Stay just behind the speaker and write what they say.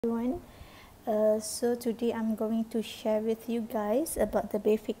Everyone, so today I'm going to share with you guys about the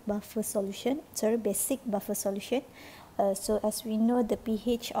basic buffer solution. So as we know, the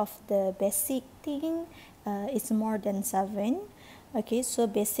pH of the basic thing is more than 7. Okay, so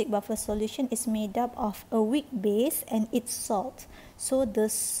basic buffer solution is made up of a weak base and its salt. So the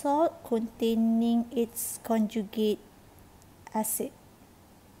salt containing its conjugate acid.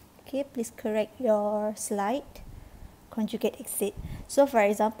 Okay, please correct your slide. Conjugate acid. So for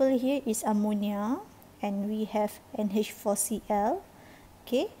example, here is ammonia and we have NH4Cl.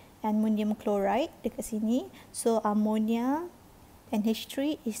 Okay, ammonium chloride dekat sini. So ammonia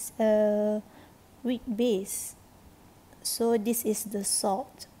NH3 is a weak base. So this is the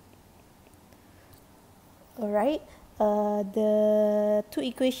salt. Alright, the two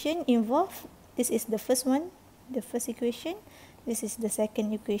equation involved. This is the first one, the first equation. This is the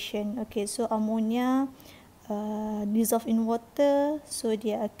second equation. Okay, so ammonia dissolve in water, so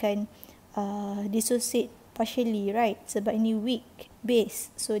dia akan dissociate partially, right? Sebab ini weak base,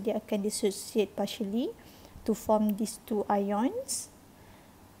 so dia akan dissociate partially to form these two ions.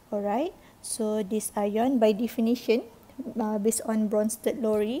 Alright, so this ion by definition, based on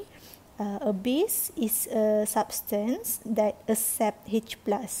Bronsted-Lowry, a base is a substance that accept H+.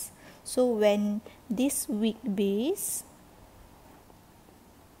 So when this weak base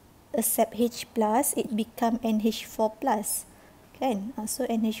accept H+, it become NH4+, kan? So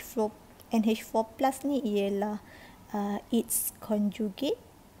NH4+ ni ialah its conjugate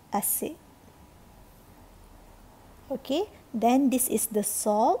acid. Okay, then this is the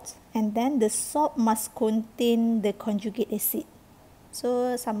salt, and then the salt must contain the conjugate acid.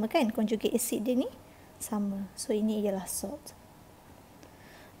 So sama kan, conjugate acid dia ni sama. So ini ialah salt.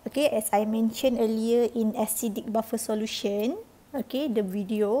 Okay, as I mentioned earlier in acidic buffer solution, okay, the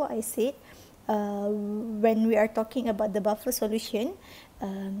video I said, when we are talking about the buffer solution,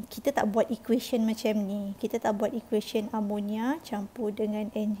 kita tak buat equation macam ni. Kita tak buat equation ammonia campur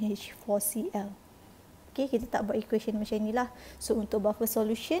dengan NH4Cl. Okay, kita tak buat equation macam ni lah. So untuk buffer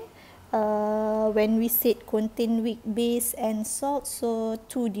solution, when we said contain weak base and salt, so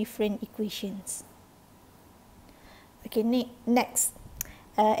two different equations. Okay, next,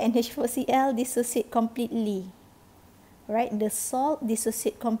 NH4Cl dissociate completely. Right, the salt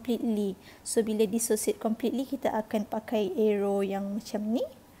dissociate completely. So bila dissociate completely, kita akan pakai arrow yang macam ni.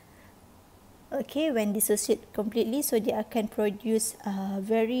 Okay, when dissociate completely, so dia akan produce a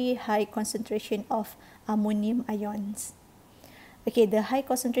very high concentration of ammonium ions. Okay, the high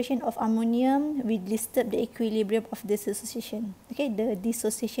concentration of ammonium will disturb the equilibrium of dissociation. Okay, the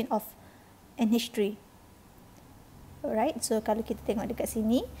dissociation of NH3. Alright, so kalau kita tengok dekat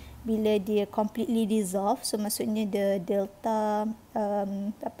sini, bila dia completely dissolve, so maksudnya the delta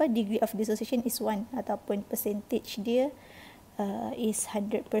degree of dissociation is 1, ataupun percentage dia is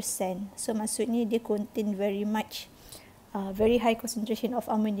 100%. So maksudnya dia contain very much very high concentration of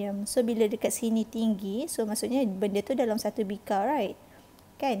ammonium. So bila dekat sini tinggi, so maksudnya benda tu dalam satu bikar, right?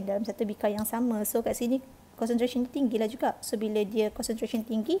 Kan, dalam satu bikar yang sama. So kat sini concentration tinggi lah juga. So bila dia concentration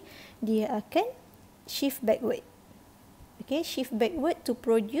tinggi, dia akan shift backward. Okay, shift backward to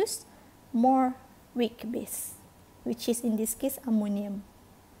produce more weak base, which is in this case ammonia.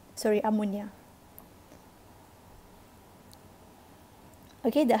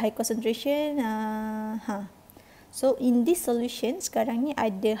 Okay, the high concentration. So in this solution, sekarang ni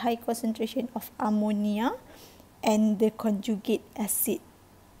ada high concentration of ammonia and the conjugate acid.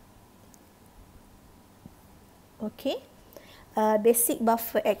 Okay, basic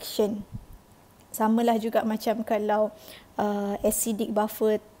buffer action. Samalah juga macam kalau acidic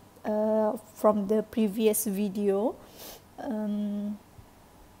buffer from the previous video.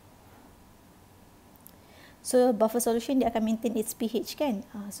 So buffer solution dia akan maintain its pH, kan?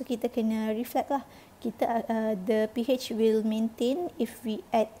 So kita kena reflect lah. The pH will maintain if we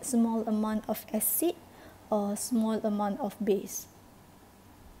add small amount of acid or small amount of base.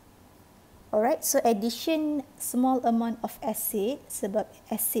 Alright, so addition small amount of acid, sebab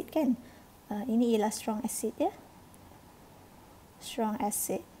acid kan, ini ialah strong acid ya. Strong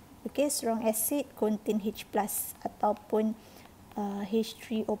acid. Okay, strong acid contain H+ ataupun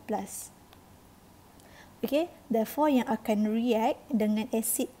H3O+. Okay, therefore yang akan react dengan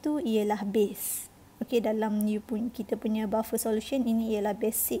acid tu ialah base. Okay, dalam kita punya buffer solution, ini ialah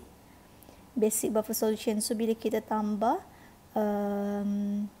basic buffer solution. So bila kita tambah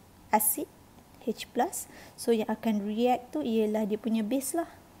acid H+, so yang akan react tu ialah dia punya base lah.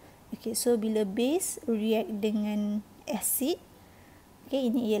 Okay, so bila base react dengan acid, okay,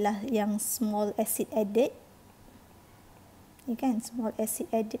 ini ialah yang small acid added. Ni kan, small acid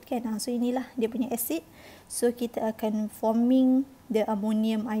added kan. So inilah dia punya acid. So kita akan forming the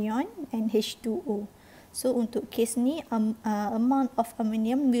ammonium ion and H2O. So untuk kes ni amount of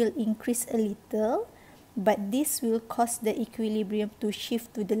ammonium will increase a little, but this will cause the equilibrium to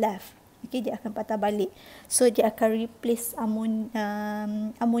shift to the left. Okay, dia akan patah balik. So dia akan replace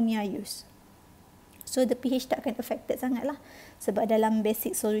ammonia use. So the pH tak akan affected sangat lah. Sebab dalam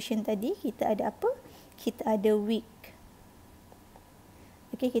basic solution tadi kita ada apa? Kita ada weak.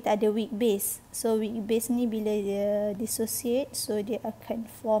 Okay, kita ada weak base. So weak base ni bila dia dissociate, so dia akan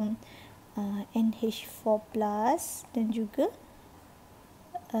form NH4 plus dan juga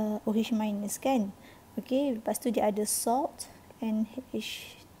OH minus kan. Okay, lepas tu dia ada salt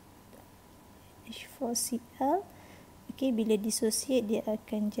NH4Cl. Okay, bila dissociate dia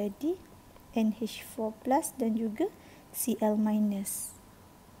akan jadi NH4 plus dan juga Cl minus.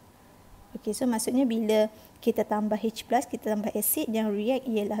 Okay, so maksudnya bila kita tambah H plus, kita tambah acid, yang react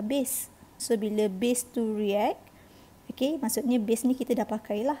ialah base. So bila base tu react, okay, maksudnya base ni kita dah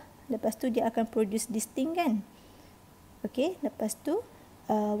pakai lah. Lepas tu dia akan produce this thing kan. Okay, lepas tu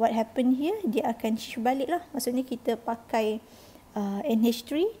what happen here, dia akan shift balik lah. Maksudnya kita pakai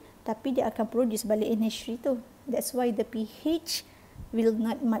NH3, tapi dia akan produce balik NH3 tu. That's why the pH will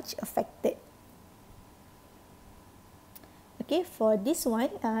not much affected. Okay, for this one,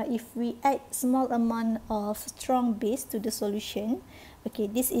 if we add small amount of strong base to the solution,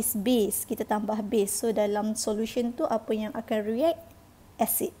 okay, this is base, kita tambah base. So dalam solution tu apa yang akan react?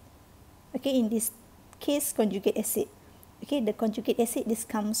 Acid. Okay, in this case conjugate acid. Okay, the conjugate acid, this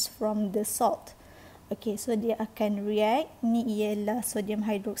comes from the salt. Okay, so dia akan react, ni ialah sodium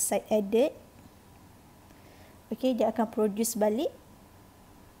hydroxide added. Okay, dia akan produce balik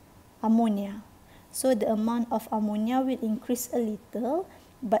ammonia. So the amount of ammonia will increase a little,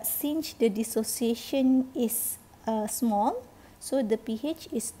 but since the dissociation is small, so the pH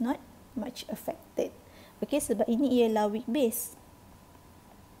is not much affected. Okay, sebab ini ialah weak base.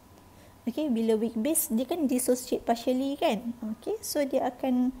 Okay, bila weak base, dia kan dissociate partially kan. Okay, so dia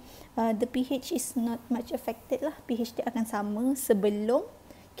akan, the pH is not much affected lah. pH dia akan sama sebelum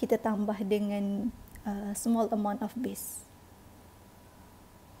kita tambah dengan small amount of base.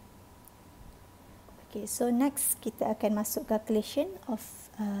 Okay, so next kita akan masuk calculation of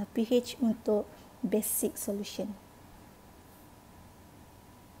pH untuk basic solution.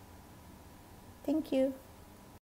 Thank you.